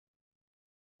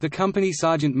The company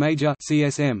sergeant major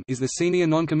 (CSM) is the senior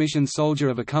non-commissioned soldier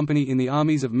of a company in the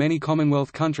armies of many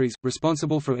Commonwealth countries,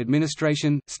 responsible for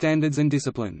administration, standards and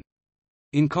discipline.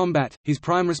 In combat, his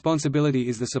prime responsibility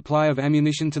is the supply of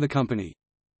ammunition to the company.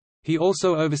 He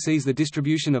also oversees the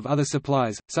distribution of other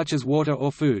supplies, such as water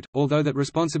or food, although that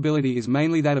responsibility is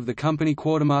mainly that of the company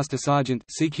quartermaster sergeant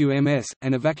 (CQMS),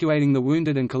 and evacuating the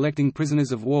wounded and collecting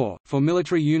prisoners of war. For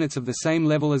military units of the same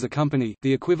level as a company,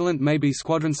 the equivalent may be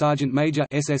squadron sergeant major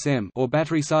 (SSM) or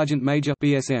battery sergeant major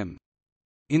 (BSM).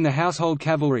 In the household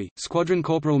cavalry, squadron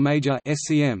corporal major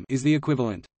 (SCM) is the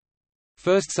equivalent.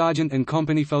 First Sergeant and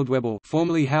Kompanie-Feldwebel,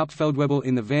 formerly Hauptfeldwebel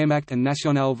in the Wehrmacht and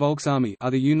Nationale Volksarmee,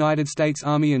 are the United States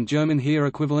Army and German Heer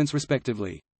equivalents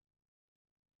respectively.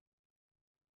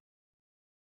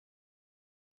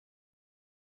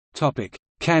 Topic: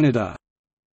 Canada.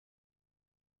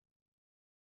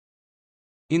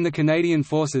 In the Canadian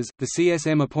Forces, the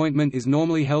CSM appointment is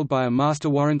normally held by a Master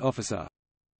Warrant Officer.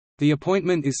 The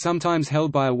appointment is sometimes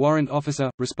held by a Warrant Officer,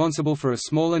 responsible for a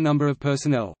smaller number of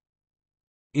personnel.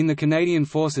 In the Canadian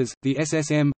Forces, the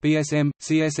SSM, BSM,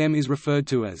 CSM is referred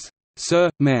to as Sir,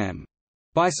 Ma'am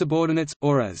by subordinates,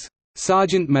 or as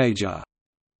Sergeant Major.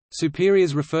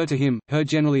 Superiors refer to him, her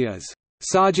generally as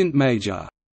Sergeant Major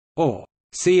or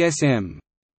CSM.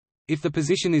 If the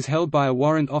position is held by a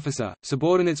warrant officer,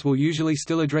 subordinates will usually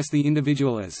still address the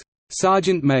individual as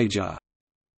Sergeant Major.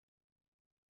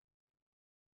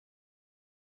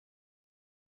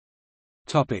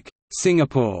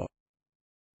 Singapore.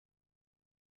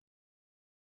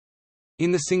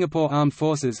 In the Singapore Armed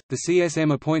Forces, the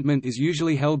CSM appointment is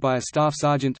usually held by a Staff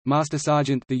Sergeant, Master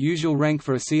Sergeant, the usual rank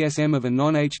for a CSM of a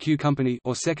non-HQ company,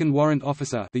 or Second Warrant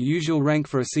Officer, the usual rank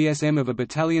for a CSM of a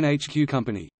battalion HQ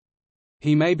company.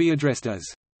 He may be addressed as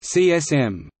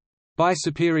CSM by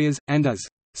superiors, and as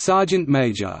Sergeant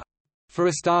Major for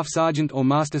a Staff Sergeant or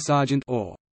Master Sergeant,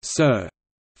 or Sir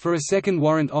for a Second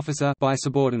Warrant Officer by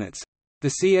subordinates.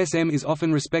 The CSM is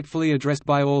often respectfully addressed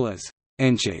by all as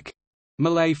Encik,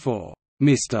 Malay for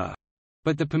Mr.,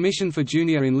 but the permission for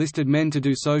junior enlisted men to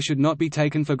do so should not be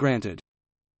taken for granted.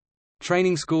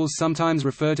 Training schools sometimes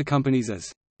refer to companies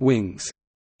as wings.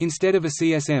 Instead of a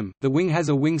CSM, the wing has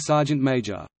a wing sergeant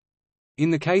major.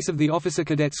 In the case of the Officer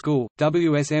Cadet School,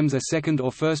 WSMs are second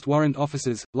or first warrant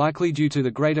officers, likely due to the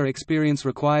greater experience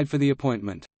required for the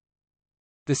appointment.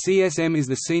 The CSM is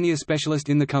the senior specialist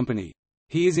in the company.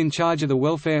 He is in charge of the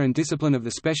welfare and discipline of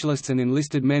the specialists and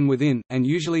enlisted men within, and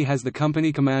usually has the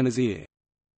company commander's ear.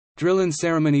 Drill and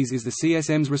ceremonies is the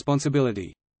CSM's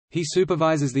responsibility. He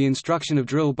supervises the instruction of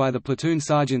drill by the platoon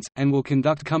sergeants, and will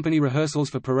conduct company rehearsals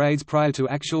for parades prior to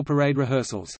actual parade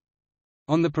rehearsals.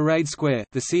 On the parade square,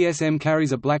 the CSM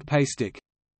carries a black pay stick.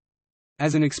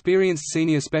 As an experienced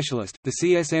senior specialist, the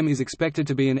CSM is expected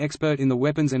to be an expert in the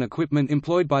weapons and equipment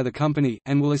employed by the company,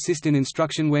 and will assist in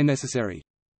instruction where necessary.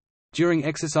 During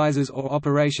exercises or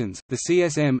operations, the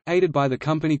CSM, aided by the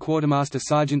company quartermaster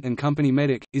sergeant and company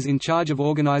medic, is in charge of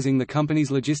organizing the company's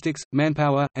logistics,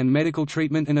 manpower, and medical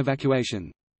treatment and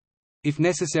evacuation. If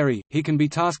necessary, he can be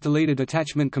tasked to lead a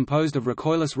detachment composed of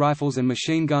recoilless rifles and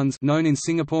machine guns, known in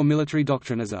Singapore military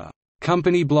doctrine as a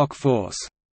company block force,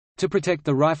 to protect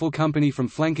the rifle company from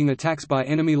flanking attacks by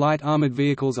enemy light armored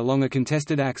vehicles along a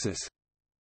contested axis.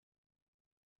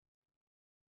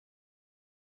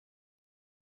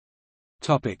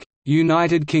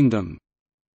 United Kingdom.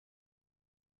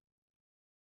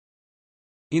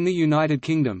 In the United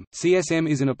Kingdom, CSM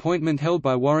is an appointment held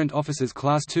by warrant officers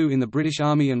Class II in the British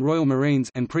Army and Royal Marines,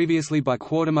 and previously by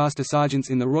quartermaster sergeants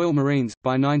in the Royal Marines.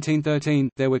 By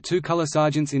 1913, there were 2 colour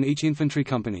sergeants in each infantry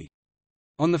company.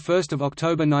 On 1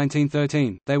 October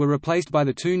 1913, they were replaced by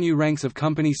the 2 new ranks of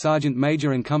Company Sergeant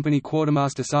Major and Company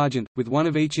Quartermaster Sergeant, with one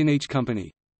of each in each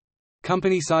company.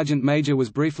 Company Sergeant Major was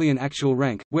briefly an actual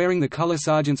rank, wearing the colour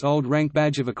sergeant's old rank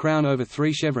badge of a crown over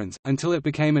 3 chevrons, until it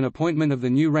became an appointment of the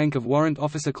new rank of Warrant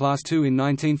Officer Class II in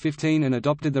 1915 and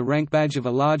adopted the rank badge of a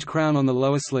large crown on the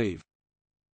lower sleeve.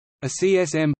 A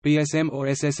CSM, BSM or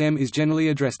SSM is generally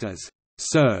addressed as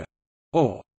Sir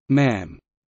or Ma'am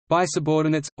by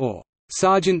subordinates, or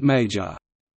Sergeant Major.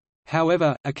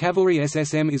 However, a cavalry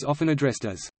SSM is often addressed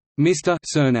as Mr.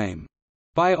 Surname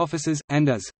by officers, and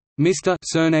as Mr.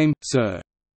 Surname, Sir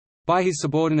by his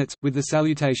subordinates, with the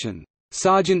salutation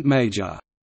Sergeant Major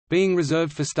being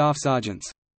reserved for staff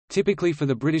sergeants. Typically for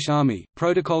the British Army,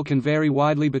 protocol can vary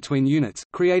widely between units,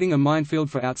 creating a minefield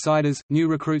for outsiders, new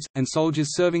recruits, and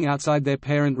soldiers serving outside their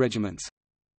parent regiments.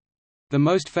 The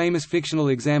most famous fictional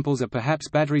examples are perhaps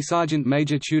Battery Sergeant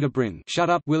Major Tudor Bryn Shut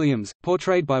Up Williams,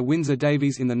 portrayed by Windsor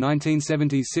Davies in the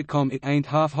 1970s sitcom It Ain't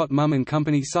Half Hot Mum, and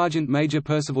Company Sergeant Major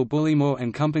Percival Bullymore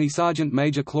and Company Sergeant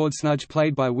Major Claude Snudge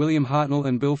played by William Hartnell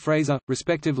and Bill Fraser,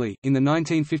 respectively, in the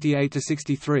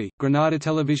 1958–63, Granada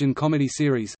television comedy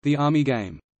series, The Army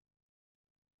Game.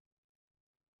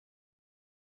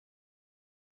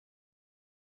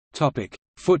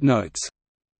 Footnotes.